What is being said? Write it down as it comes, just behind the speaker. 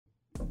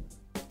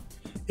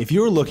If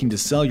you're looking to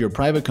sell your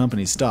private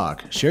company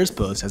stock,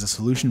 SharesPost has a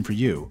solution for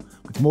you.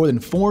 With more than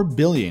 $4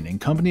 billion in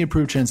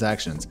company-approved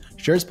transactions,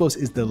 SharesPost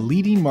is the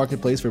leading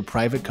marketplace for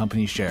private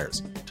company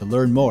shares. To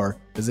learn more,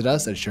 visit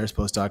us at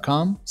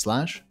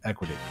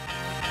sharespost.com/equity.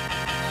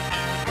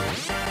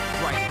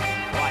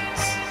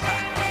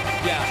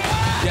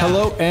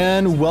 Hello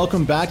and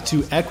welcome back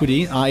to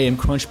Equity. I am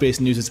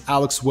Crunchbase News'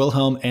 Alex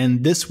Wilhelm,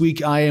 and this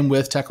week I am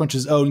with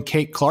TechCrunch's own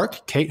Kate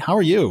Clark. Kate, how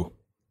are you?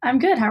 I'm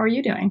good. How are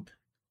you doing?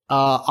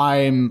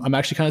 I'm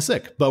actually kind of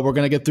sick, but we're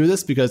going to get through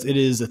this because it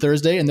is a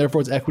Thursday and therefore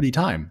it's equity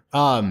time.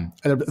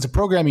 As a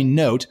programming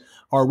note,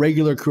 our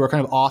regular crew are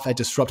kind of off at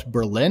Disrupt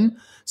Berlin.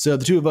 So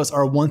the two of us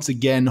are once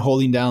again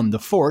holding down the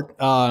fort.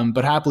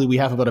 But happily, we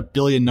have about 1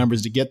 billion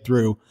numbers to get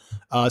through.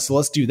 So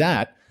let's do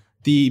that.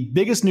 The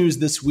biggest news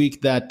this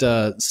week that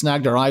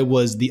snagged our eye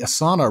was the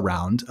Asana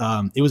round.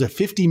 It was a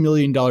 $50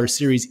 million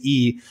Series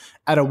E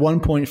at a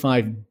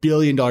 $1.5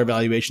 billion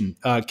valuation.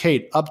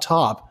 Kate, up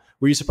top,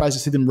 were you surprised to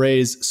see them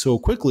raise so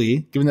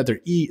quickly, given that their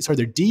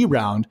D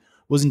round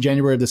was in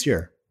January of this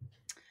year?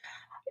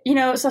 You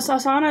know, so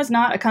Asana is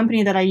not a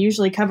company that I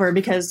usually cover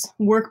because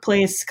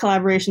workplace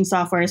collaboration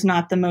software is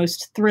not the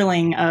most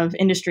thrilling of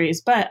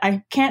industries. But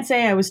I can't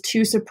say I was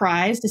too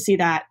surprised to see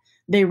that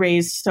they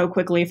raised so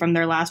quickly from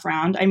their last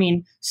round. I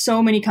mean,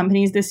 so many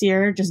companies this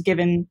year, just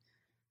given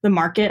the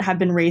market, have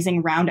been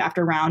raising round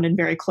after round in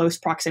very close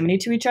proximity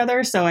to each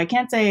other. So I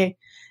can't say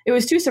it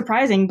was too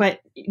surprising, but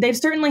they've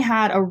certainly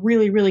had a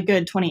really, really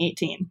good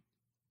 2018.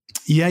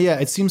 Yeah,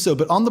 it seems so.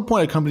 But on the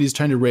point of companies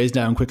trying to raise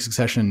now in quick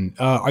succession,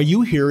 are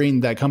you hearing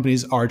that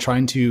companies are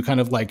trying to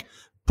kind of like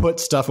put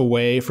stuff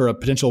away for a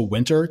potential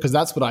winter? Because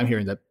that's what I'm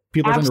hearing, that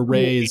people are trying to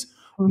raise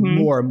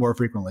more and more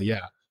frequently.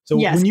 Yeah. So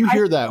when you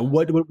hear that,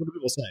 what do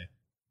people say?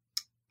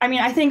 I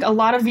mean, I think a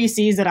lot of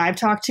VCs that I've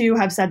talked to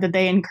have said that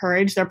they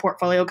encourage their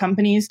portfolio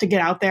companies to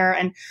get out there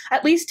and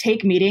at least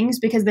take meetings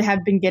because they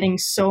have been getting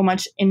so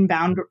much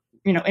inbound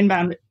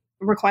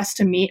requests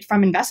to meet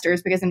from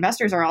investors, because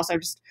investors are also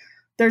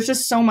there's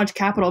just so much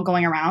capital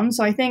going around.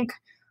 So I think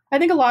a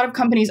lot of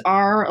companies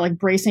are like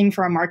bracing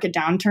for a market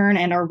downturn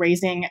and are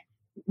raising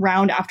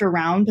round after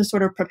round to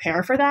sort of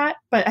prepare for that.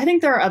 But I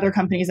think there are other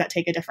companies that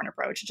take a different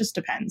approach. It just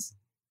depends.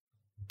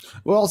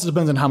 Well, it also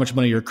depends on how much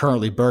money you're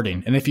currently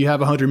burning. And if you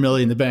have $100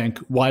 million in the bank,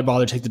 why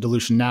bother take the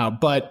dilution now?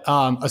 But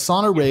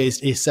Asana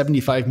raised a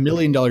 $75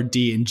 million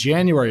D in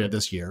January of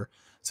this year.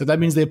 So that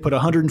means they put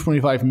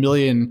 $125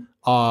 million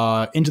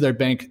into their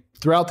bank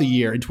throughout the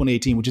year in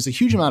 2018, which is a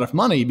huge amount of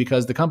money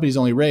because the company's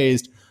only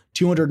raised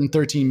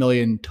 $213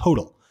 million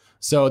total.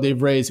 So they've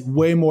raised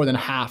way more than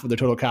half of their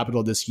total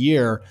capital this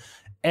year.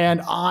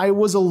 And I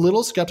was a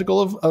little skeptical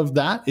of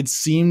that. It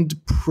seemed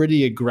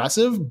pretty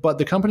aggressive, but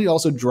the company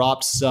also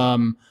dropped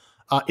some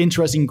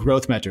interesting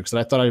growth metrics that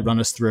I thought I'd run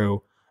us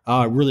through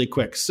really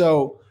quick.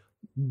 So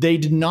they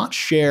did not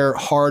share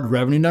hard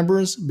revenue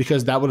numbers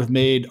because that would have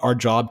made our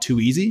job too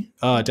easy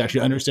to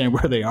actually understand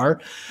where they are.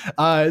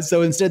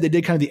 So instead, they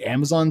did kind of the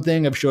Amazon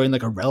thing of showing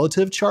like a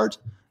relative chart.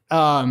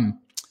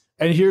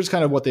 And here's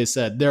kind of what they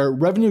said. Their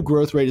revenue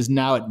growth rate is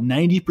now at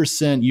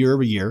 90% year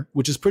over year,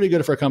 which is pretty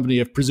good for a company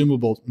of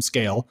presumable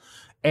scale.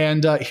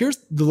 And here's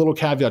the little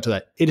caveat to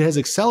that. It has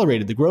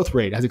accelerated. The growth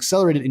rate has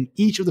accelerated in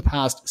each of the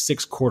past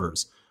 6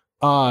 quarters,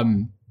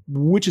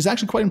 which is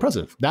actually quite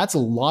impressive. That's a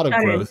lot of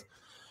growth.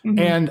 Mm-hmm.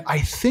 And I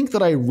think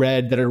that I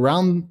read that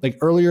around like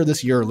earlier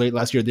this year or late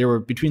last year, they were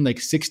between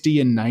like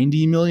 60 and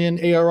 90 million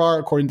ARR,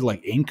 according to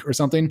like Inc. or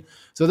something.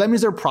 So that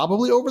means they're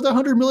probably over the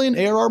 100 million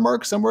ARR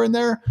mark somewhere in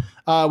there,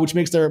 which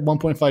makes their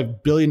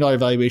 $1.5 billion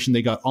valuation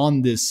they got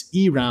on this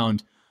E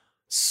round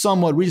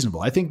somewhat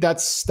reasonable. I think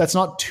that's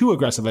not too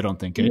aggressive, I don't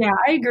think. Yeah,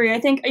 I agree. I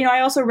think,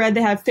 I also read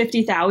they have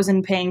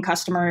 50,000 paying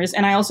customers.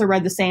 And I also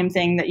read the same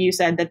thing that you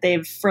said, that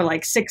they've for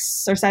like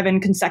 6 or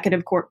 7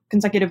 consecutive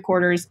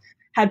quarters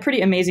had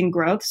pretty amazing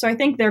growth. So I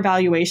think their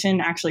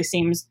valuation actually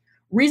seems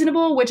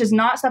reasonable, which is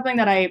not something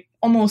that I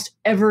almost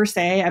ever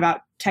say about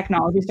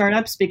technology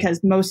startups because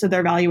most of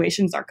their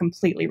valuations are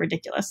completely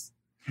ridiculous.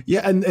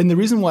 Yeah, and the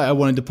reason why I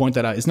wanted to point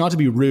that out is not to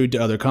be rude to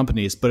other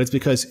companies, but it's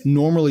because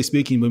normally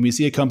speaking, when we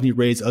see a company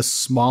raise a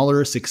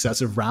smaller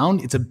successive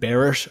round, it's a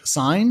bearish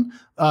sign.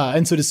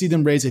 And so to see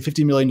them raise a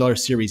 $50 million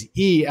Series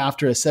E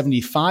after a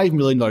 $75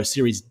 million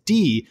Series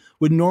D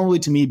would normally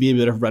to me be a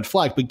bit of a red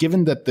flag. But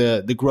given that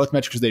the growth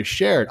metrics they've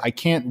shared, I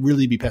can't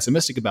really be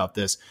pessimistic about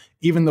this,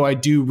 even though I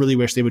do really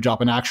wish they would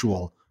drop an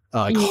actual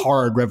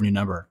hard revenue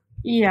number.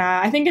 Yeah,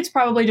 I think it's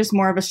probably just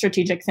more of a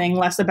strategic thing,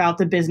 less about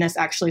the business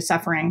actually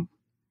suffering.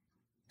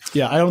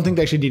 Yeah, I don't think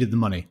they actually needed the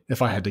money,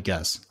 if I had to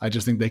guess. I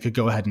just think they could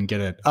go ahead and get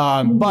it.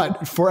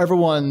 But for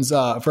everyone's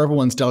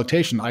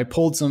delectation, I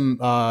pulled some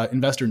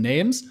investor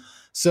names.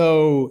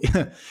 So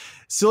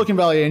Silicon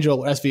Valley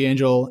Angel, SV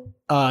Angel,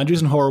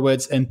 Andreessen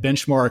Horowitz, and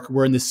Benchmark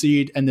were in the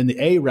seed, and then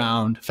the A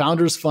round.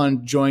 Founders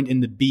Fund joined in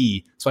the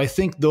B. So I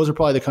think those are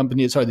probably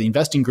the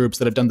investing groups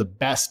that have done the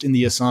best in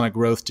the Asana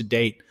growth to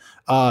date.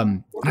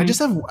 And I just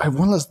have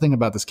one last thing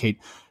about this, Kate.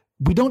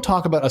 We don't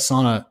talk about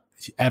Asana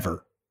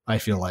ever. I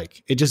feel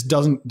like it just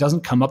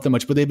doesn't come up that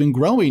much, but they've been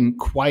growing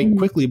quite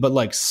quickly. But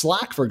like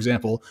Slack, for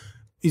example,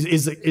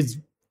 is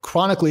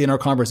chronically in our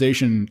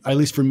conversation, at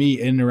least for me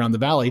in and around the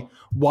Valley.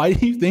 Why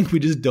do you think we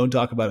just don't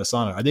talk about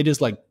Asana? Are they just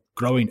like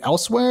growing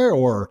elsewhere,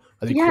 or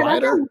are they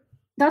quieter?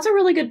 That's a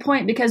really good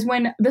point, because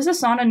when this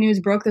Asana news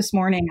broke this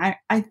morning,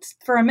 I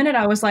for a minute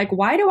I was like,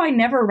 why do I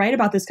never write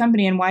about this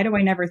company and why do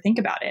I never think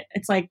about it?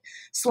 It's like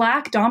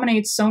Slack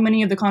dominates so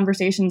many of the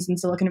conversations in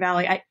Silicon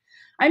Valley.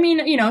 I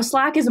mean,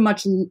 Slack is a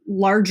much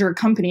larger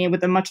company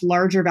with a much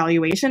larger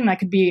valuation. That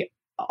could be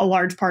a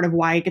large part of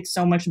why it gets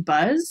so much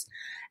buzz.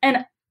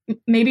 And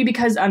maybe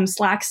because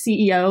Slack's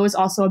CEO is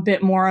also a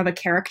bit more of a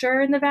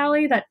character in the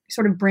Valley that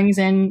sort of brings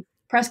in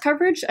press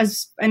coverage.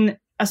 And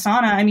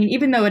Asana, I mean,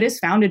 even though it is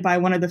founded by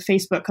one of the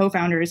Facebook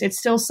co-founders, it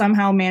still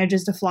somehow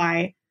manages to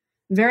fly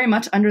very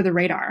much under the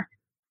radar.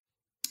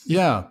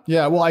 Yeah.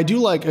 Well, I do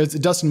like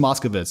Dustin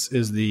Moskovitz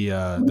is the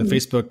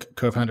Facebook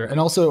co-founder,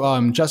 and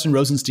also Justin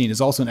Rosenstein is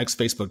also an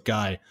ex-Facebook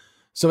guy.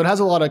 So it has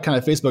a lot of kind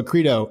of Facebook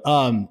credo.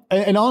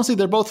 And honestly,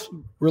 they're both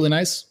really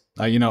nice.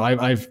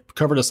 I've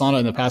covered Asana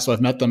in the past, so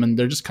I've met them, and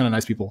they're just kind of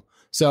nice people.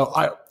 So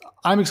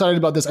I'm excited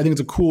about this. I think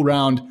it's a cool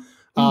round.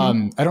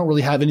 I don't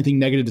really have anything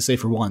negative to say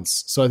for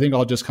once. So I think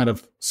I'll just kind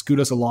of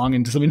scoot us along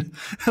into something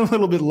a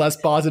little bit less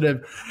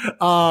positive.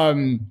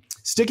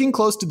 Sticking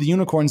close to the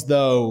unicorns,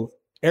 though,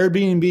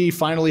 Airbnb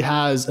finally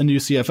has a new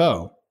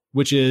CFO,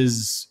 which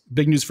is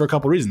big news for a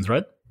couple reasons,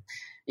 right?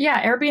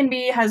 Yeah,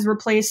 Airbnb has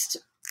replaced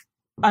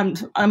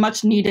a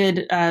much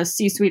needed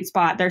C-suite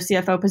spot, their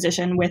CFO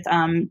position, with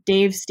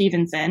Dave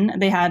Stevenson.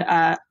 They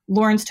had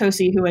Lawrence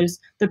Tosi, who was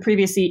the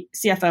previous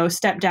CFO,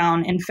 step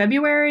down in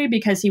February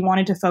because he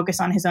wanted to focus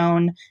on his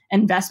own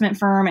investment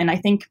firm. And I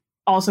think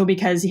also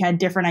because he had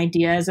different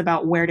ideas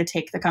about where to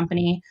take the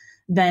company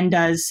than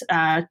does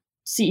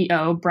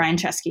CEO Brian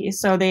Chesky.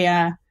 So they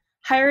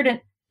hired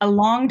a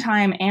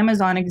longtime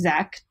Amazon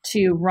exec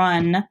to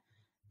run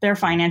their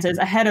finances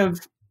ahead of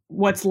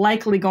what's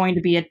likely going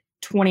to be a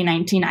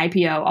 2019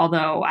 IPO,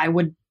 although I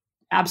would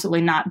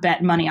absolutely not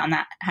bet money on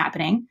that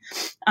happening.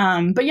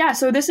 But yeah,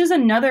 so this is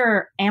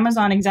another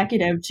Amazon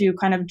executive to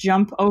kind of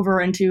jump over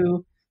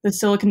into the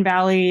Silicon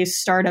Valley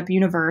startup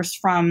universe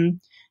from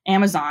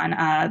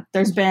Amazon.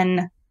 There's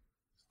been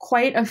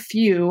quite a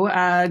few.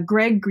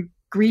 Greg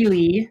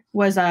Greeley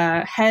was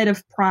a head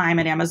of Prime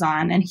at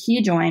Amazon, and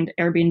he joined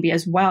Airbnb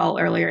as well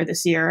earlier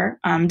this year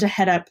to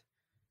head up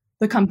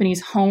the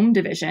company's home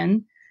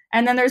division.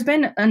 And then there's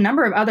been a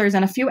number of others,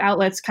 and a few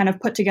outlets kind of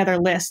put together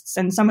lists.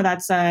 And some of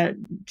that's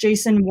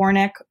Jason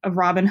Warnick of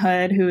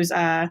Robinhood, who's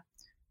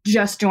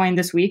just joined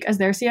this week as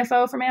their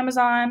CFO from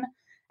Amazon.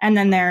 And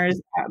then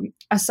there's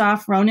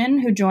Asaf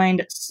Ronen, who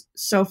joined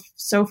SoFi,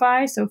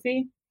 as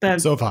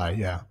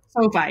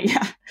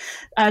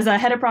a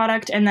head of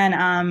product. And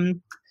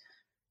then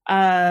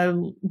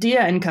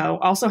Dia & Co.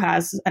 also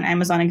has an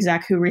Amazon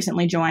exec who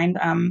recently joined,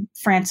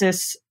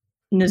 Francis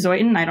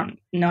Nazoitin. I don't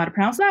know how to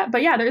pronounce that,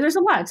 but yeah, there's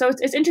a lot. So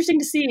it's interesting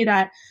to see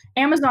that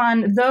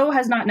Amazon, though,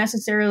 has not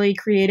necessarily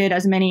created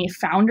as many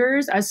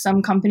founders as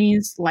some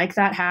companies like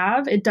that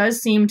have, it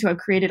does seem to have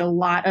created a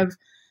lot of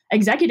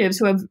executives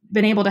who have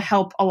been able to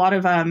help a lot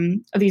of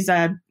these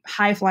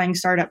high-flying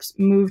startups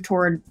move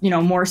toward,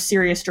 more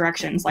serious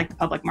directions like the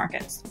public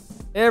markets.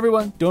 Hey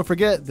everyone, don't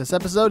forget, this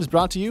episode is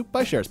brought to you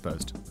by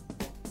SharesPost.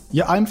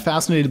 Yeah, I'm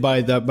fascinated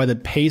by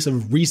the pace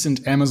of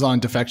recent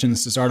Amazon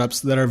defections to startups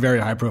that are very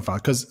high profile,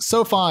 because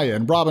SoFi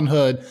and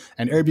Robinhood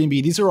and Airbnb,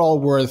 these are all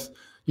worth,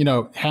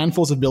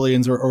 handfuls of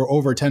billions or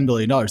over $10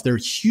 billion. They're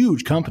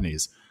huge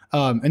companies.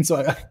 And so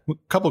a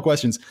couple of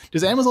questions.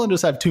 Does Amazon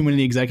just have too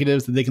many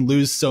executives that they can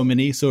lose so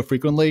many so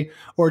frequently?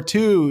 Or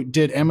two,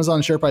 did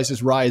Amazon share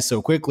prices rise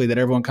so quickly that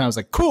everyone kind of was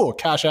like, cool,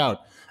 cash out,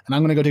 and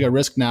I'm going to go take a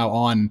risk now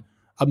on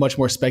a much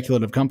more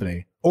speculative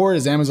company? Or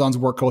is Amazon's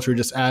work culture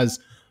just as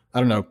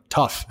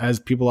tough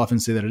as people often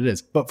say that it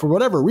is? But for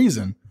whatever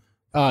reason,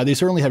 they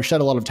certainly have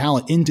shed a lot of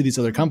talent into these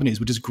other companies,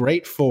 which is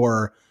great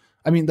for,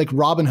 like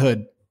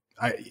Robinhood.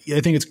 I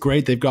think it's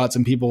great they've got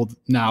some people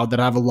now that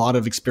have a lot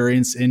of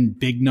experience in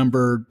big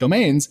number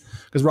domains,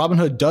 because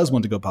Robinhood does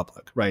want to go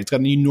public, right? It's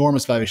got an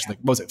enormous valuation, like,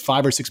 what was it,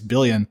 5 or 6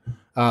 billion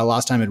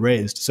last time it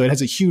raised. So it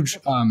has a huge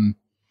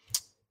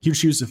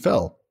shoes to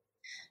fill.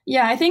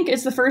 Yeah, I think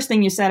it's the first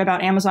thing you said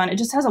about Amazon. It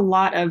just has a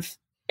lot of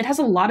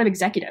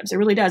executives. It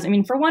really does. I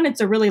mean, for one, it's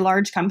a really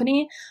large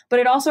company, but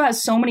it also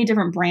has so many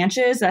different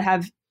branches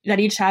that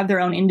each have their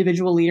own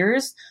individual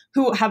leaders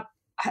who have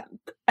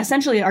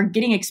essentially are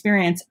getting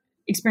experience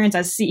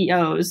as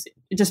CEOs,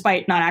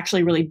 despite not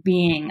actually really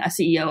being a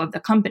CEO of the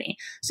company.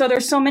 So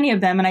there's so many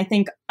of them. And I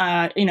think,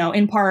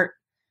 in part,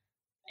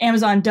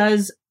 Amazon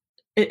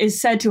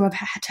is said to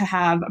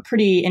have a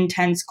pretty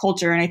intense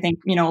culture. And I think,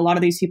 a lot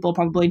of these people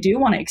probably do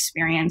want to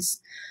experience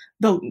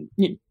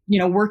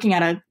working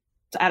at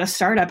a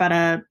startup, at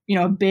a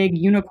big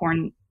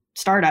unicorn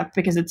startup,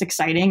 because it's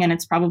exciting and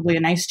it's probably a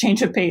nice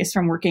change of pace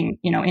from working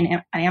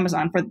at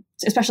Amazon for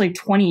especially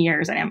 20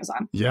 years at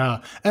Amazon.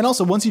 Yeah. And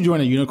also, once you join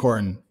a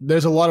unicorn,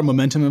 there's a lot of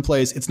momentum in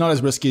place. It's not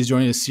as risky as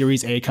joining a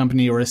Series A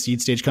company or a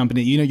seed stage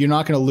company. You're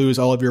not going to lose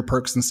all of your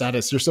perks and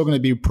status. You're still going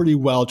to be pretty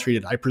well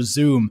treated, I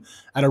presume,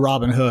 at a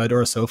Robinhood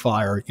or a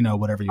SoFi or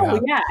whatever you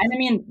have. Yeah. And I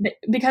mean,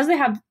 because they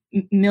have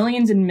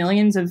millions and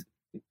millions of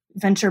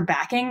venture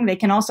backing, they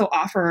can also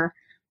offer,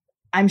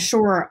 I'm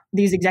sure,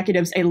 these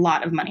executives a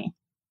lot of money.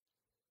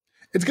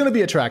 It's going to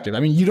be attractive. I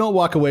mean, you don't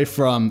walk away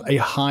from a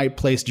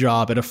high-placed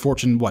job at a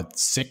Fortune,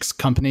 6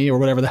 company or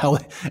whatever the hell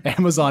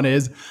Amazon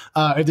is,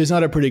 if there's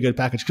not a pretty good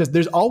package. Because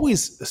there's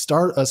always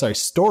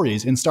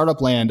stories in startup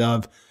land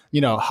of,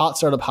 hot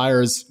startup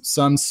hires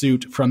some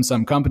suit from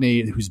some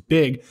company who's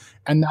big,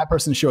 and that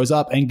person shows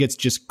up and gets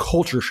just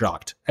culture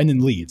shocked and then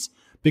leaves.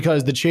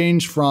 Because the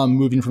change from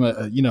moving from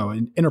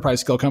an enterprise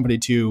scale company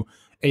to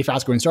a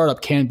fast growing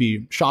startup can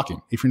be shocking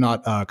if you're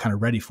not kind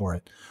of ready for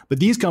it. But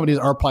these companies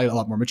are probably a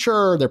lot more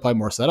mature. They're probably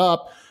more set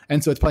up.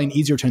 And so it's probably an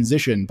easier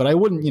transition. But I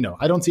wouldn't,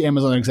 I don't see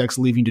Amazon execs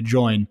leaving to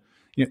join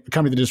a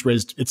company that just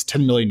raised its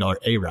 $10 million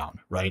A round,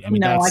 right? I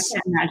mean, no, I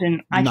can't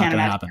imagine. I can't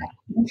imagine.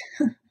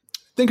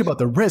 Think about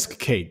the risk,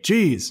 Kate.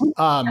 Jeez.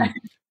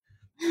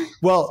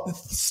 Well,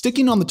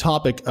 sticking on the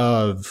topic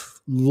of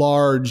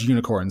large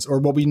unicorns, or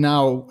what we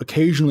now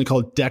occasionally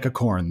call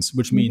decacorns,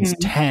 which means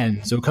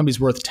 10. So a company's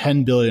worth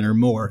 10 billion or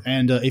more.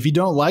 And if you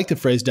don't like the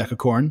phrase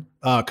decacorn,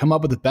 come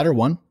up with a better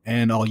one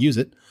and I'll use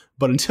it.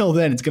 But until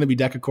then, it's going to be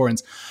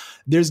decacorns.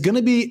 There's going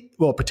to be,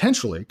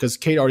 potentially, because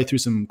Kate already threw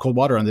some cold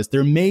water on this,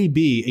 there may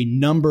be a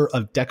number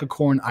of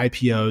decacorn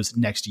IPOs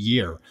next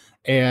year.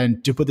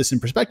 And to put this in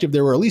perspective,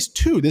 there were at least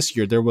 2 this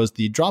year. There was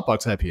the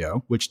Dropbox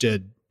IPO, which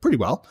did pretty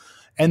well.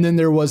 And then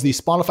there was the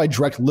Spotify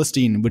direct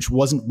listing, which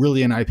wasn't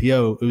really an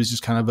IPO. It was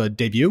just kind of a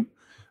debut.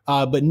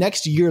 But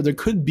next year, there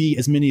could be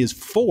as many as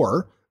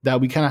 4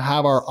 that we kind of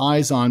have our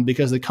eyes on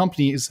because the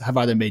companies have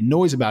either made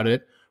noise about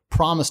it,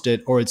 promised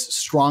it, or it's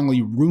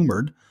strongly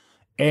rumored.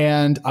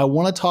 And I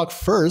want to talk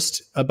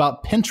first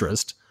about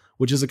Pinterest,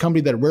 which is a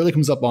company that rarely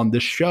comes up on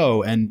this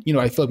show. And,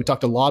 I feel like we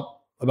talked a lot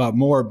about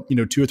more,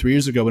 2 or 3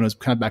 years ago when it was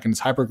kind of back in its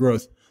hyper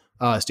growth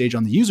stage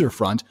on the user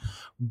front.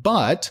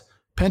 But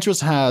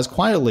Pinterest has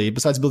quietly,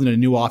 besides building a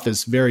new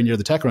office very near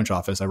the TechCrunch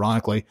office,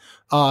 ironically,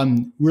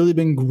 really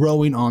been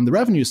growing on the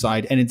revenue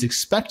side. And it's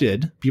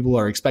expected, people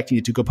are expecting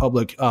it to go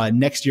public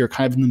next year,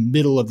 kind of in the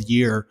middle of the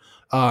year,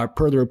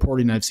 per the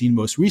reporting I've seen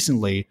most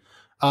recently.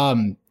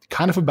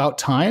 Kind of about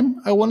time,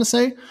 I want to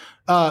say.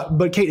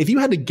 But Kate, if you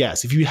had to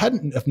guess, if you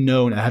hadn't have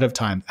known ahead of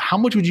time, how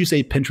much would you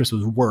say Pinterest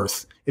was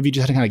worth if you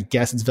just had to kind of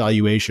guess its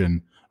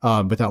valuation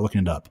without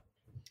looking it up?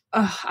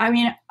 I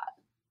mean,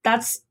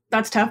 that's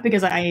tough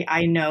because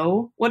I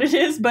know what it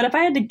is. But if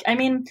I had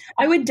to,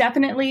 I would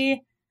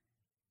definitely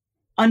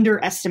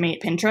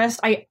underestimate Pinterest.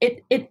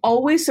 It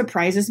always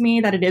surprises me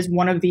that it is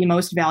one of the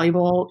most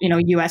valuable,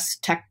 U.S.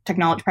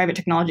 private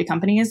technology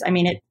companies. I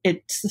mean,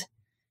 it's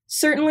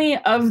certainly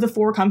of the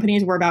 4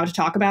 companies we're about to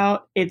talk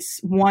about,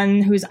 it's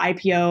one whose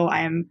IPO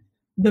I am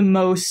the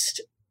most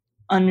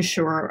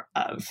unsure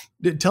of.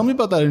 Tell me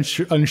about that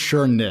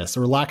unsureness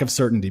or lack of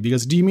certainty,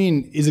 because do you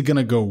mean, is it going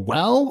to go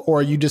well, or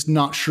are you just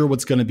not sure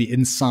what's going to be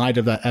inside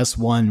of that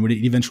S1 when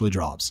it eventually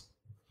drops?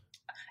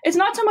 It's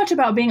not so much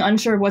about being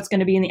unsure of what's going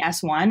to be in the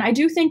S1. I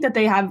do think that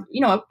they have,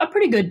 a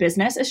pretty good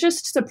business. It's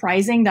just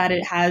surprising that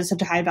it has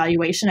such a high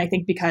valuation, I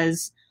think,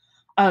 because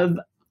of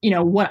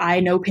what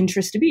I know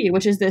Pinterest to be,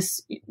 which is this,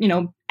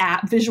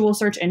 app, visual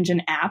search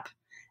engine app.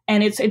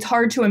 And it's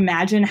hard to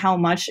imagine how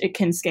much it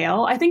can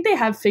scale. I think they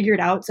have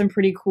figured out some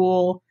pretty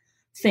cool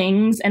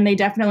things, and they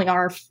definitely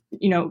are,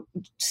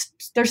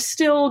 they're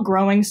still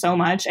growing so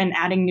much and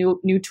adding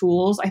new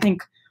tools. I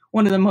think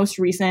one of the most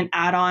recent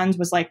add-ons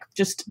was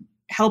just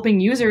helping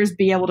users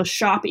be able to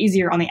shop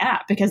easier on the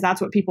app, because that's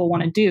what people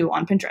want to do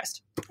on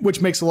Pinterest.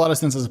 Which makes a lot of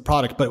sense as a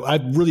product, but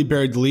I've really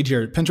buried the lead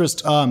here.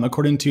 Pinterest,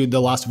 according to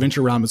the last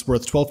venture round, was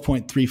worth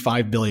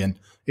 $12.35 billion.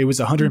 It was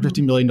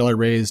 $150 million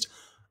raise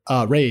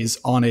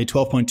on a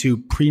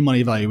 12.2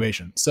 pre-money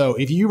valuation. So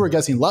if you were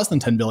guessing less than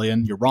 10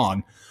 billion, you're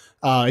wrong.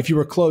 If you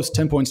were close,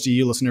 10 points to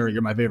you, listener.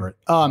 You're my favorite.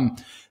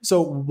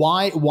 So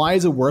why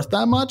is it worth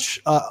that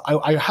much?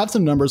 I have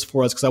some numbers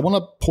for us because I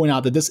want to point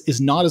out that this is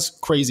not as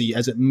crazy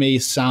as it may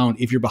sound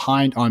if you're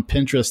behind on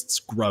Pinterest's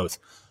growth.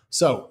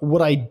 So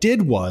what I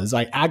did was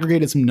I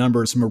aggregated some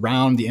numbers from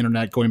around the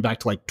internet going back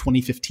to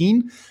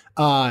 2015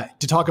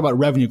 to talk about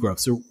revenue growth.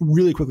 So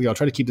really quickly, I'll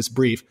try to keep this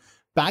brief.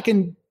 Back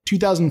in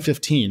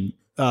 2015,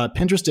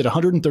 Pinterest did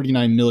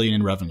 139 million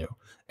in revenue.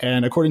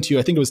 And according to,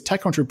 I think it was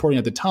TechCrunch reporting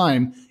at the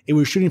time, it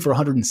was shooting for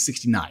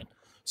 169.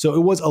 So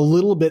it was a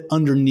little bit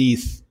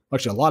underneath,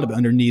 actually a lot of it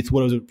underneath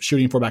what it was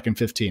shooting for back in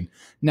 15.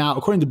 Now,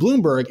 according to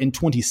Bloomberg, in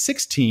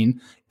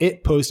 2016,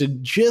 it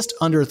posted just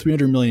under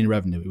 300 million in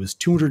revenue. It was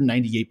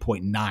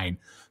 298.9.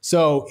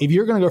 So if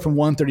you're going to go from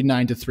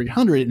 139 to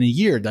 300 in a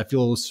year, that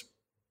feels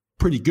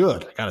pretty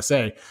good, I gotta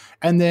say.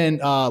 And then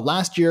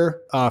last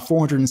year,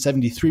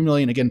 473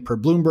 million, again, per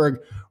Bloomberg.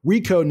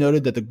 Recode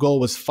noted that the goal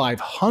was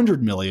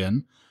 500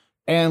 million.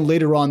 And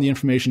later on, the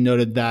information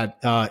noted that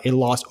it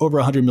lost over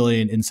 100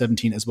 million in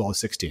 17 as well as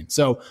 16.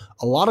 So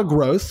a lot of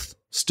growth,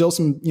 still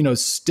some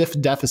stiff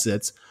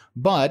deficits.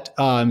 But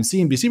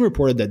CNBC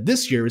reported that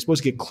this year is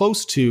supposed to get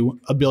close to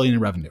 $1 billion in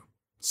revenue.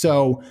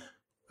 So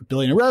 $1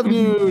 billion in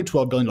revenue,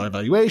 $12 billion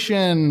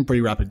valuation,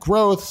 pretty rapid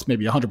growth,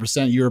 maybe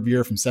 100% year over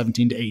year from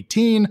 17 to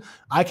 18.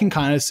 I can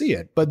kind of see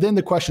it. But then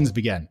the questions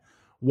begin.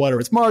 what are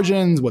its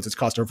margins, what's its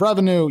cost of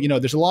revenue.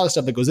 There's a lot of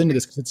stuff that goes into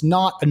this because it's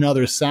not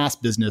another SaaS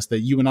business that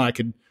you and I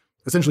could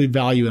essentially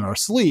value in our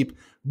sleep.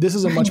 This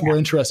is a much more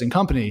interesting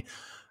company.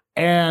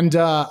 And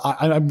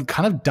I'm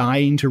kind of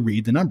dying to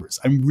read the numbers.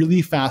 I'm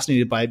really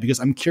fascinated by it because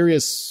I'm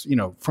curious,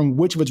 from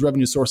which of its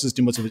revenue sources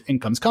do most of its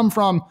incomes come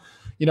from?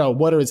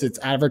 What are its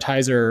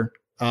advertiser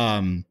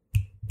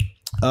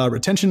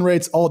retention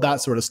rates, all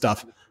that sort of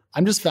stuff.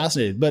 I'm just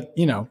fascinated, but,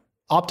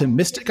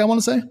 optimistic, I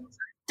want to say.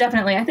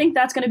 Definitely. I think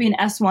that's going to be an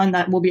S1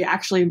 that will be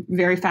actually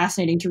very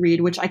fascinating to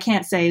read, which I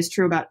can't say is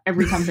true about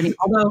every company.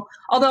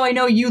 although I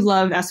know you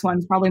love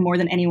S1s probably more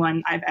than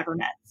anyone I've ever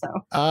met.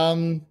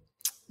 So,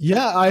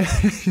 yeah,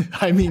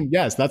 I mean,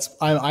 yes,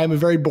 I'm a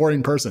very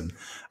boring person.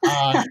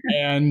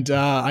 And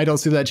I don't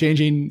see that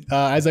changing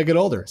as I get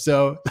older.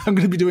 So I'm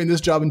going to be doing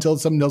this job until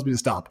someone tells me to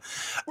stop.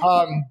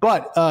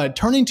 But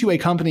turning to a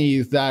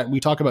company that we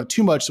talk about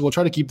too much, so we'll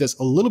try to keep this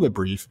a little bit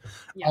brief.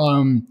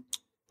 Yeah.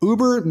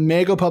 Uber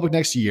may go public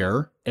next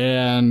year,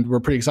 and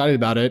we're pretty excited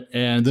about it.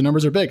 And the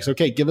numbers are big. So,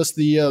 okay, give us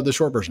the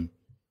short version.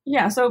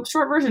 Yeah. So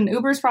short version,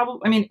 Uber's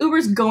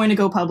going to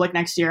go public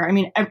next year. I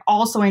mean,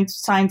 all signs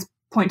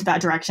point to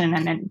that direction.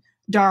 And then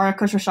Dara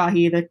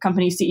Khosrowshahi, the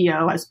company's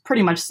CEO, has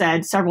pretty much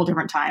said several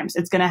different times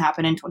it's going to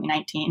happen in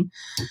 2019.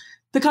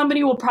 The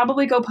company will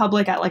probably go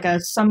public at like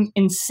some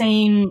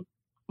insane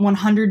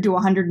 100 to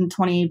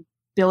 120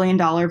 billion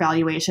dollar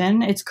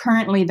valuation. It's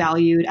currently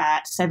valued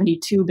at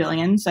 72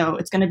 billion, so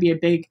it's going to be a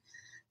big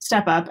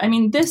step up. I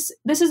mean, this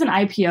is an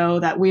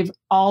IPO that we've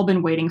all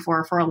been waiting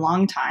for a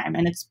long time,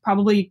 and it's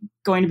probably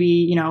going to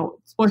be,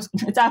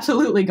 it's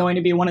absolutely going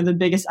to be one of the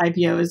biggest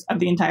IPOs of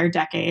the entire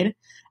decade.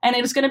 And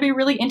it's going to be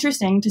really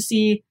interesting to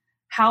see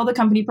how the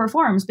company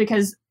performs,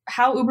 because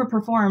how Uber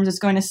performs is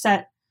going to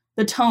set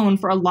the tone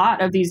for a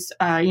lot of these,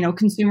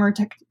 consumer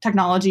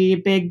technology,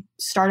 big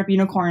startup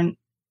unicorn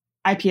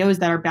IPOs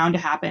that are bound to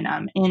happen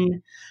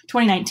in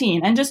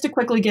 2019. And just to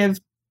quickly give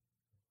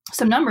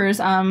some numbers,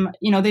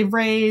 they've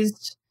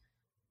raised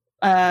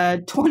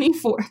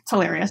it's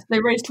hilarious. They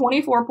raised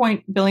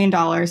 $24 billion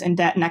in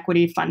debt and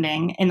equity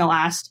funding in the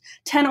last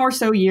 10 or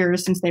so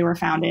years since they were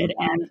founded.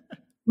 And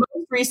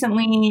most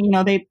recently,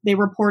 they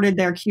reported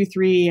their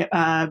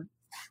Q3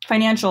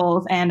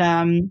 financials,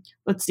 and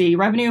let's see,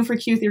 revenue for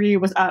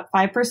Q3 was up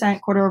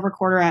 5% quarter over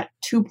quarter at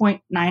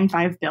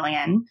 $2.95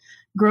 billion.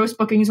 Gross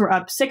bookings were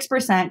up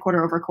 6%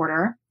 quarter over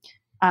quarter.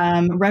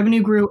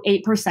 Revenue grew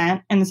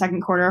 8% in the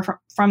second quarter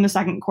from the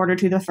second quarter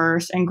to the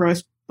first, and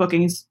gross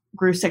bookings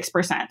grew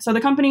 6%. So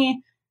the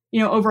company,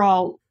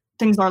 overall,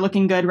 things are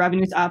looking good.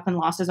 Revenue's up and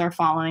losses are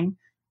falling.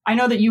 I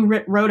know that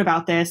you wrote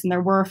about this, and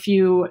there were a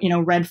few,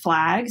 red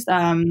flags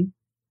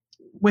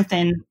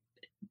within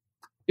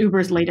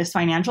Uber's latest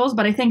financials.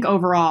 But I think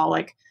overall,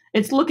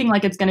 it's looking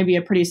like it's going to be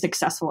a pretty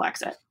successful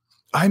exit.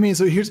 I mean,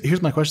 so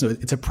here's my question, though.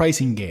 It's a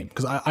pricing game,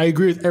 because I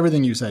agree with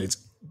everything you said.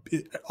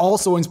 All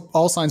signs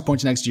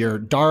point to next year.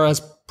 Dara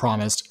has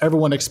promised.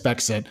 Everyone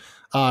expects it.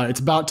 It's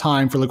about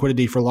time for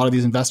liquidity for a lot of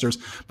these investors.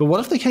 But what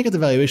if they can't get the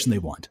valuation they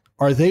want?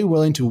 Are they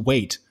willing to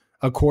wait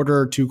a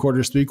quarter, 2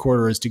 quarters, 3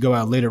 quarters to go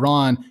out later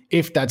on,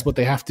 if that's what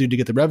they have to do to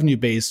get the revenue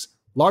base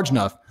large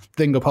enough,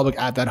 they can go public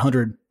at that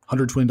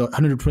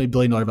 $120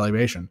 billion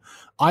valuation?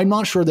 I'm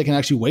not sure they can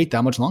actually wait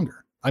that much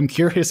longer. I'm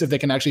curious if they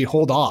can actually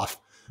hold off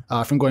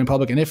from going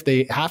public, and if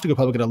they have to go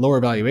public at a lower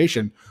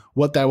valuation,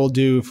 what that will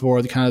do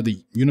for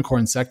the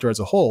unicorn sector as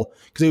a whole.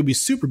 Because it would be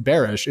super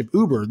bearish if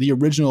Uber, the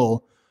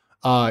original,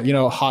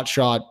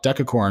 hotshot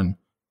decacorn,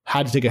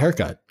 had to take a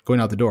haircut going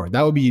out the door.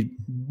 That would be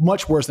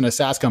much worse than a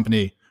SaaS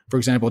company, for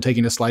example,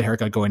 taking a slight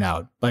haircut going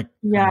out,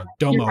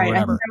 Domo or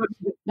whatever.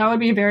 That would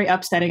be very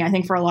upsetting, I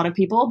think, for a lot of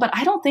people. But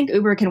I don't think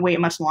Uber can wait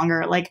much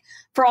longer,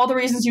 for all the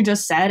reasons you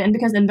just said. And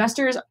because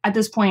investors at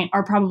this point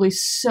are probably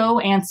so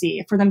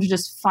antsy for them to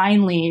just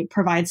finally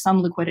provide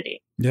some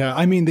liquidity. Yeah,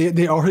 I mean,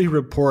 they already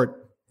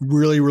report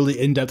really, really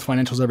in-depth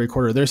financials every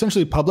quarter. They're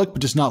essentially public,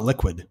 but just not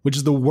liquid, which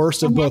is the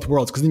worst of both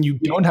worlds, because then you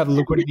don't have the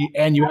liquidity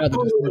and you have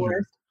the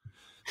disclosure.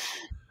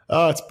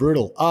 Oh, it's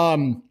brutal.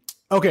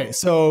 Okay,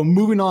 so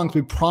moving on,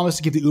 because we promised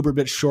to keep the Uber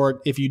bit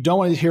short. If you don't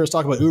want to hear us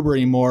talk about Uber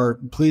anymore,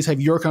 please have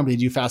your company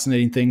do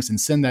fascinating things and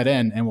send that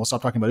in, and we'll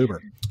stop talking about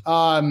Uber.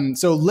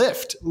 So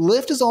Lyft.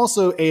 Lyft is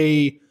also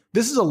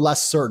this is a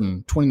less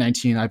certain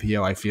 2019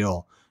 IPO, I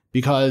feel,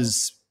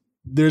 because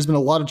there's been a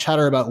lot of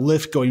chatter about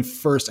Lyft going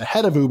first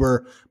ahead of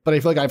Uber, but I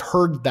feel like I've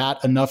heard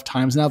that enough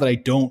times now that I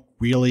don't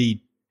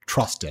really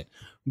trust it.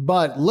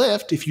 But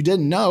Lyft, if you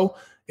didn't know,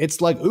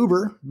 it's like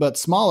Uber, but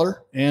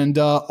smaller and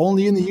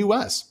only in the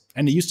US.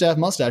 And it used to have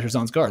mustaches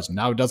on its cars.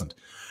 Now it doesn't.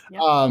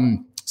 Yep.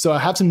 So I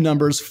have some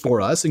numbers for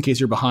us in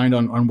case you're behind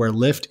on where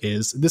Lyft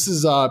is. This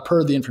is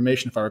per the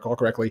information, if I recall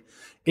correctly.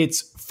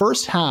 Its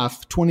first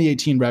half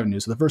 2018 revenue,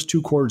 so the first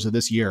 2 quarters of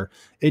this year,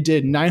 it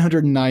did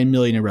 $909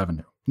 million in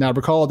revenue. Now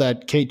recall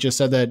that Kate just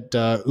said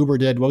that Uber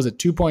did, what was it,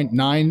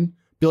 $2.9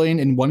 billion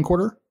in 1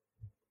 quarter?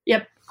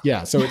 Yep.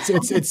 Yeah, so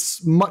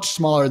it's much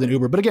smaller than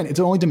Uber, but again, it's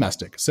only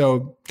domestic,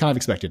 so kind of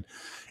expected.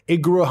 It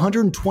grew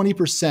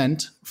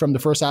 120% from the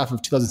first half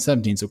of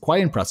 2017, so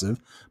quite impressive,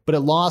 but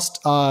it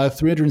lost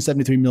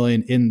 $373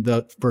 million in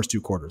the first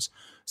 2 quarters.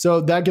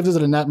 So that gives us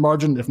a net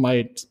margin, if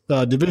my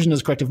division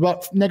is correct, of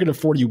about negative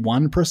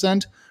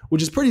 41%,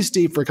 which is pretty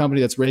steep for a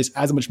company that's raised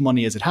as much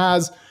money as it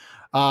has.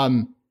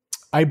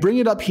 I bring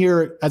it up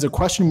here as a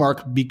question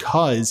mark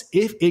because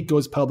if it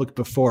goes public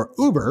before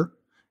Uber,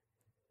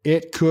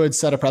 it could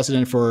set a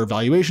precedent for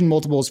valuation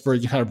multiples for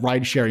kind of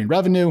ride-sharing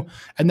revenue,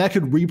 and that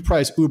could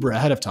reprice Uber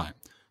ahead of time.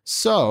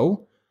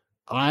 So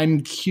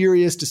I'm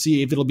curious to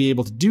see if it'll be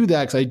able to do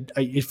that because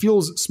it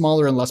feels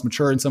smaller and less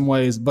mature in some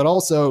ways, but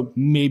also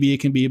maybe it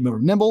can be more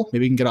nimble.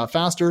 Maybe it can get out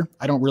faster.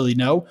 I don't really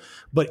know.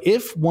 But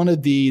if one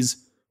of these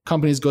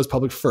companies goes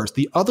public first,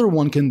 the other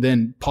one can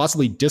then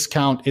possibly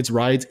discount its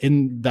rides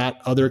in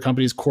that other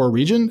company's core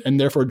region and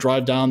therefore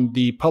drive down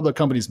the public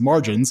company's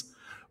margins,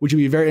 which would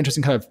be a very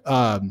interesting kind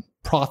of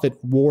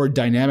profit war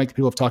dynamic that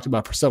people have talked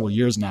about for several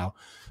years now.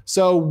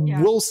 So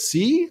we'll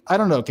see. I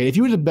don't know. Okay, if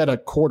you were to bet a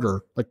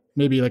quarter, like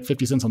maybe like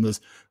 50 cents on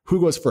this,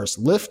 who goes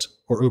first, Lyft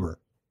or Uber?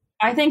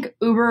 I think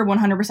Uber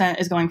 100%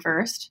 is going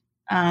first.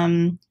 Tell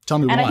me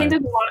and why. I think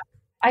there's a lot.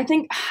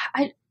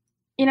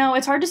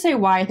 It's hard to say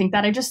why I think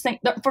that. I just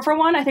think that for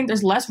one, I think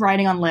there's less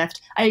riding on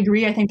Lyft. I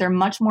agree. I think they're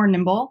much more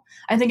nimble.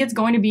 I think it's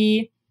going to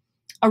be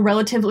a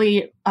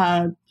relatively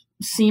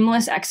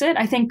seamless exit.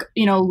 I think,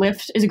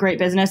 Lyft is a great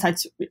business.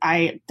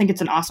 I think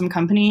it's an awesome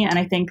company, and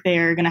I think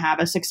they're going to have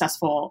a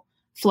successful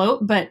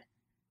float. But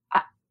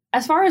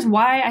as far as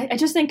why, I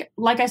just think,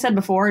 like I said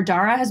before,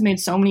 Dara has made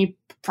so many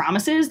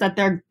promises that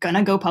they're going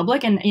to go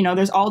public. And,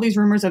 there's all these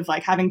rumors of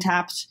like having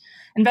tapped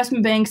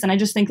investment banks. And I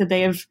just think that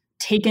they have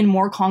taken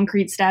more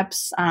concrete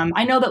steps.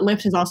 I know that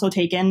Lyft has also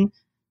taken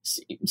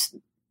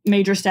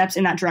major steps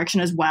in that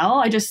direction as well.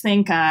 I just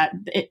think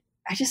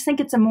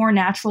it's a more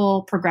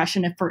natural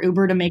progression for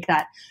Uber to make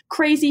that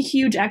crazy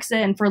huge exit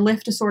and for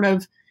Lyft to sort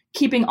of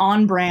keeping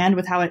on brand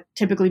with how it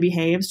typically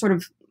behaves, sort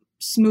of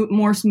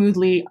more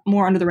smoothly,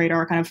 more under the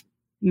radar, kind of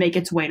make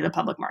its way to the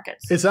public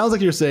markets. It sounds like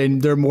you're saying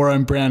they're more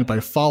on brand by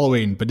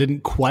following, but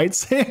didn't quite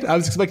say it. I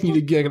was expecting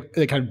you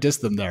to kind of diss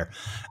them there.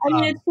 I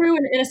mean, it's true.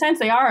 In a sense,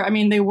 they are. I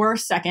mean, they were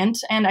second.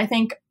 And I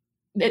think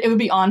it would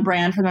be on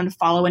brand for them to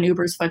follow in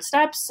Uber's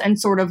footsteps and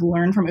sort of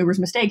learn from Uber's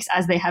mistakes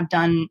as they have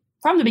done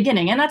from the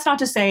beginning. And that's not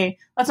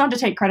to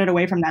take credit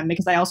away from them,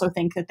 because I also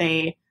think that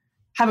they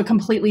have a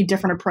completely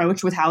different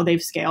approach with how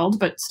they've scaled,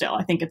 but still,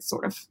 I think it's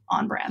sort of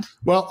on brand.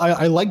 Well,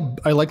 I like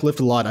Lyft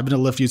a lot. I've been a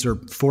Lyft user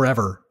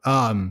forever.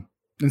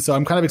 And so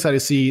I'm kind of excited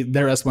to see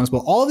their S1s.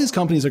 Well, all of these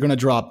companies are going to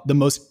drop the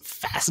most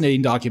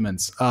fascinating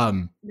documents.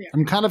 I'm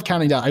kind of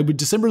counting down.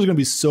 December is going to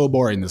be so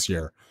boring this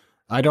year.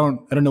 I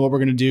don't know what we're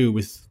going to do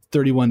with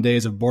 31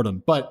 days of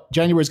boredom, but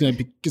January is going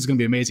to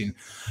be amazing.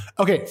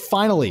 Okay,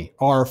 finally,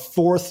 our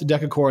fourth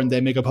decacorn they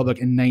make a public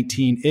in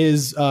 19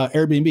 is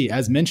Airbnb,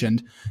 as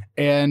mentioned.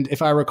 And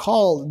if I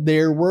recall,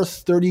 they're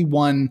worth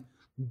 $31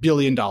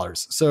 billion.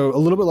 So a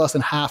little bit less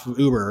than half of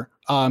Uber.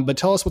 But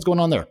tell us what's going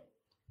on there.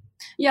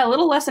 Yeah, a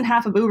little less than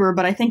half of Uber,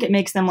 but I think it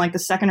makes them like the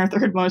second or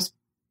third most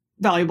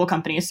valuable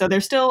company. So they're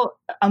still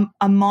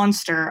a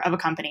monster of a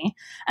company.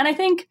 And I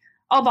think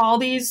of all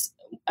these,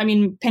 I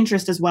mean,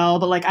 Pinterest as well,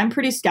 but like I'm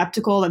pretty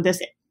skeptical that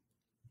this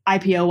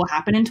IPO will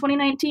happen in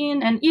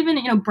 2019. And even,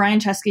 Brian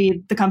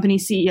Chesky, the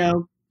company's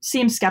CEO,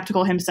 seems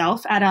skeptical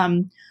himself. At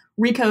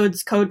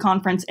Recode's Code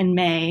conference in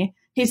May,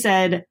 he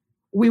said,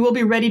 "We will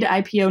be ready to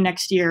IPO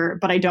next year,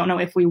 but I don't know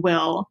if we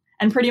will."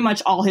 And pretty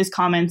much all his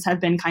comments have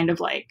been kind of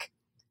like,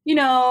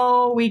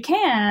 we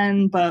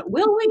can, but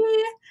will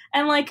we?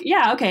 And like,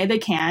 yeah, okay, they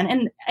can.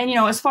 And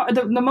as far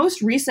the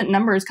most recent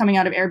numbers coming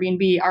out of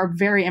Airbnb are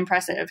very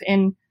impressive.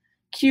 In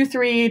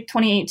Q3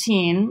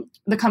 2018,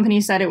 the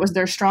company said it was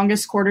their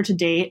strongest quarter to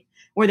date,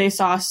 where they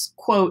saw,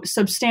 quote,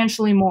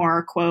 substantially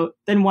more, quote,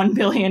 than 1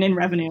 billion in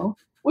revenue,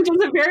 which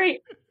is a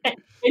very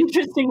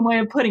interesting way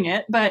of putting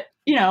it. But,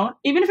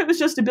 even if it was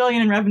just $1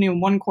 billion in revenue in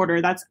one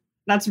quarter,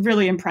 that's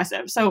really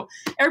impressive. So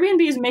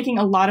Airbnb is making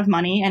a lot of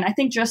money. And I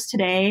think just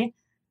today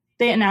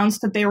they announced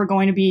that they were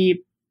going to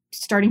be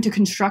starting to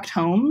construct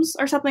homes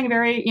or something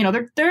very,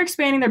 they're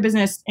expanding their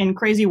business in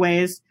crazy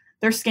ways.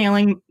 They're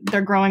scaling,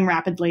 they're growing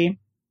rapidly.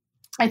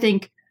 I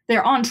think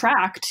they're on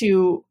track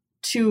to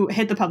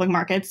hit the public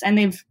markets, and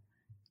they've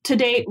to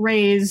date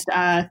raised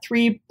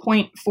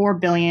 $3.4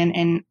 billion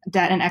in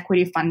debt and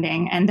equity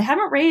funding, and they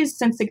haven't raised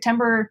since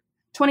September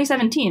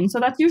 2017. So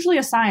that's usually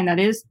a sign that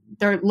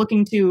they're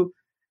looking to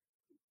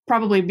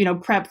probably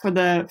prep for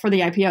the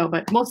IPO.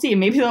 But we'll see.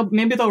 Maybe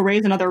they'll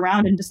raise another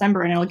round in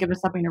December, and it'll give us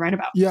something to write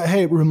about. Yeah.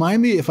 Hey,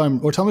 remind me tell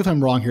me if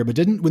I'm wrong here. But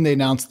when they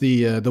announced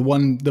the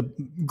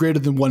greater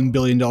than $1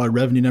 billion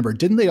revenue number,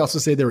 didn't they also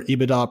say they were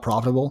EBITDA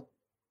profitable?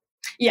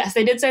 Yes,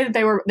 they did say that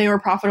they were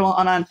profitable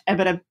on an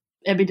EBITDA.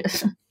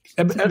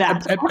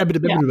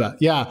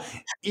 Yeah.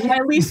 My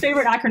least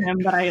favorite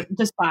acronym that I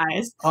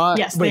despise.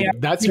 Yes, wait,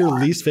 that's your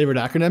least favorite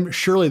acronym?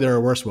 Surely there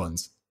are worse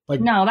ones.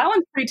 No, that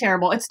one's pretty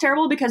terrible. It's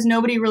terrible because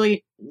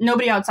nobody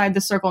outside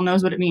the circle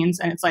knows what it means,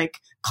 and it's like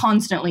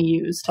constantly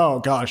used. Oh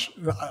gosh,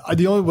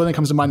 the only one that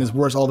comes to mind that's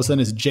worse all of a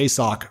sudden is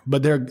JSOC,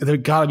 but there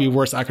gotta be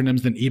worse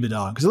acronyms than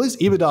EBITDA, because at least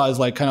EBITDA is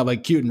like kind of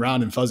like cute and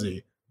round and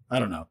fuzzy. I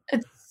don't know.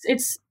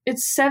 It's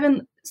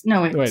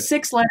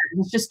 6 letters.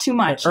 It's just too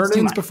much.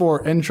 Earnings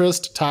before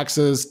interest,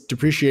 taxes,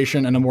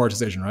 depreciation, and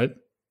amortization, right?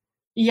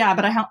 Yeah,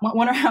 but I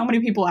wonder how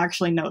many people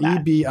actually know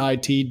that.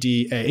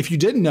 EBITDA. If you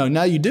didn't know,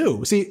 now you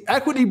do. See,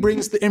 equity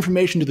brings the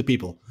information to the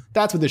people.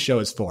 That's what this show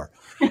is for.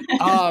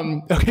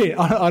 Okay,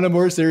 on a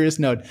more serious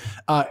note,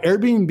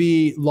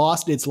 Airbnb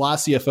lost its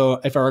last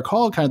CFO. If I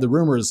recall kind of the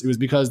rumors, it was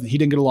because he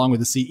didn't get along with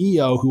the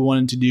CEO who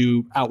wanted to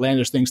do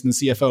outlandish things, and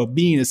the CFO,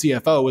 being a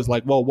CFO, was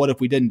like, well, what if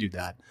we didn't do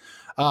that?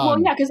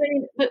 Well, yeah, because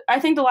I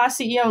think the last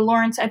CEO,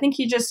 Lawrence, I think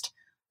he just...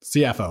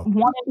 CFO.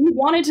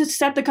 Wanted to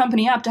set the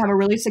company up to have a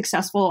really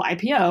successful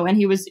IPO, and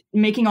he was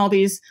making all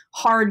these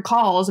hard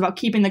calls about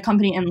keeping the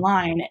company in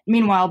line.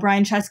 Meanwhile,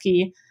 Brian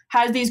Chesky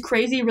has these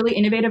crazy, really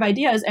innovative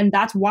ideas, and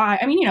that's why,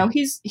 I mean, you know,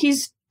 he's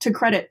to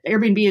credit,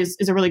 Airbnb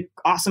is a really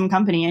awesome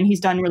company, and he's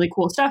done really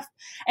cool stuff,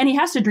 and he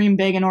has to dream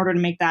big in order to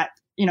make that,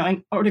 you know,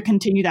 in order to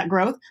continue that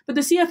growth. But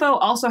the CFO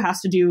also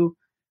has to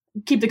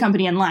keep the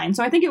company in line.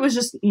 So I think it was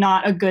just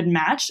not a good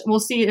match. We'll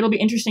see. It'll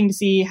be interesting to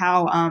see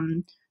how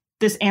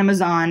this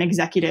Amazon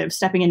executive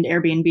stepping into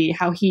Airbnb,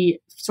 how he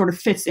sort of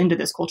fits into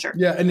this culture.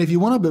 Yeah, and if you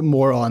want a bit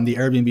more on the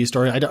Airbnb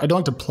story, I don't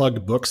like to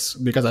plug books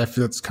because I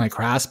feel it's kind of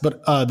crass,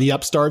 but The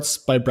Upstarts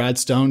by Brad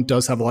Stone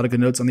does have a lot of good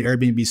notes on the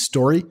Airbnb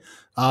story.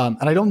 And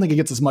I don't think it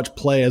gets as much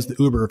play as the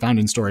Uber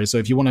founding story. So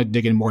if you want to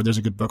dig in more, there's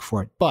a good book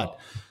for it. But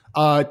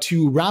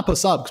to wrap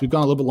us up, because we've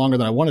gone a little bit longer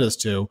than I wanted us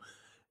to,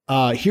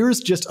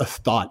 here's just a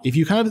thought. If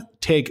you kind of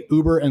take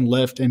Uber and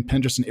Lyft and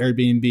Pinterest and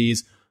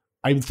Airbnb's,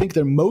 I would think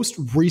their most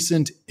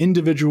recent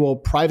individual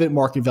private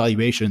market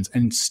valuations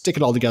and stick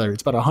it all together,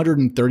 it's about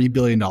 $130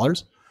 billion,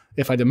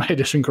 if I did my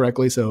addition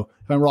correctly. So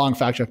if I'm wrong,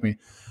 fact check me.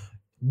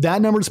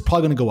 That number is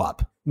probably going to go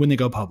up when they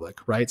go public,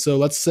 right? So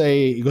let's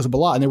say it goes up a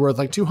lot and they're worth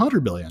like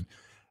 $200 billion.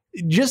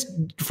 Just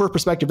for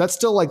perspective, that's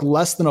still like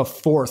less than a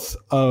fourth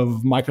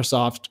of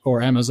Microsoft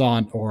or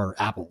Amazon or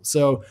Apple.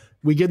 So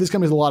we give these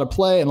companies a lot of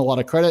play and a lot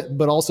of credit,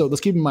 but also let's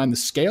keep in mind the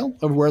scale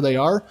of where they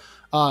are.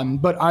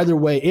 But either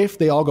way, if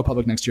they all go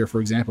public next year,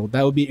 for example,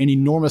 that would be an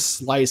enormous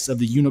slice of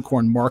the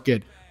unicorn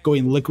market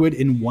going liquid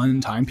in one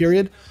time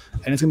period.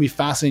 And it's going to be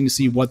fascinating to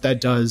see what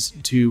that does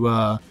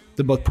to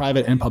the both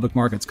private and public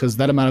markets, because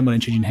that amount of money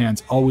changing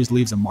hands always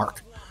leaves a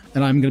mark.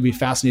 And I'm going to be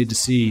fascinated to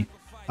see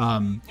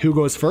who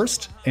goes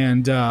first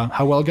and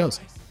how well it goes.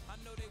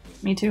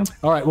 Me too.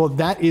 All right. Well,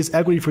 that is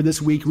equity for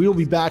this week. We will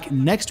be back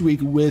next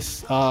week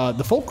with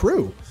the full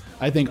crew.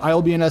 I think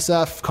I'll be in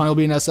SF, Connie will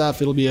be in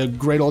SF. It'll be a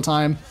great old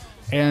time.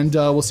 And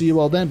we'll see you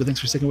all then. But thanks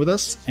for sticking with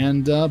us,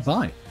 and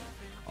bye.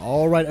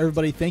 All right,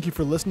 everybody. Thank you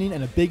for listening.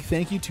 And a big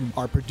thank you to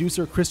our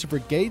producer, Christopher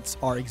Gates,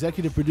 our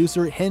executive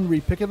producer, Henry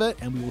Pickavet.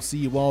 And we will see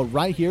you all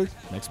right here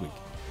next week.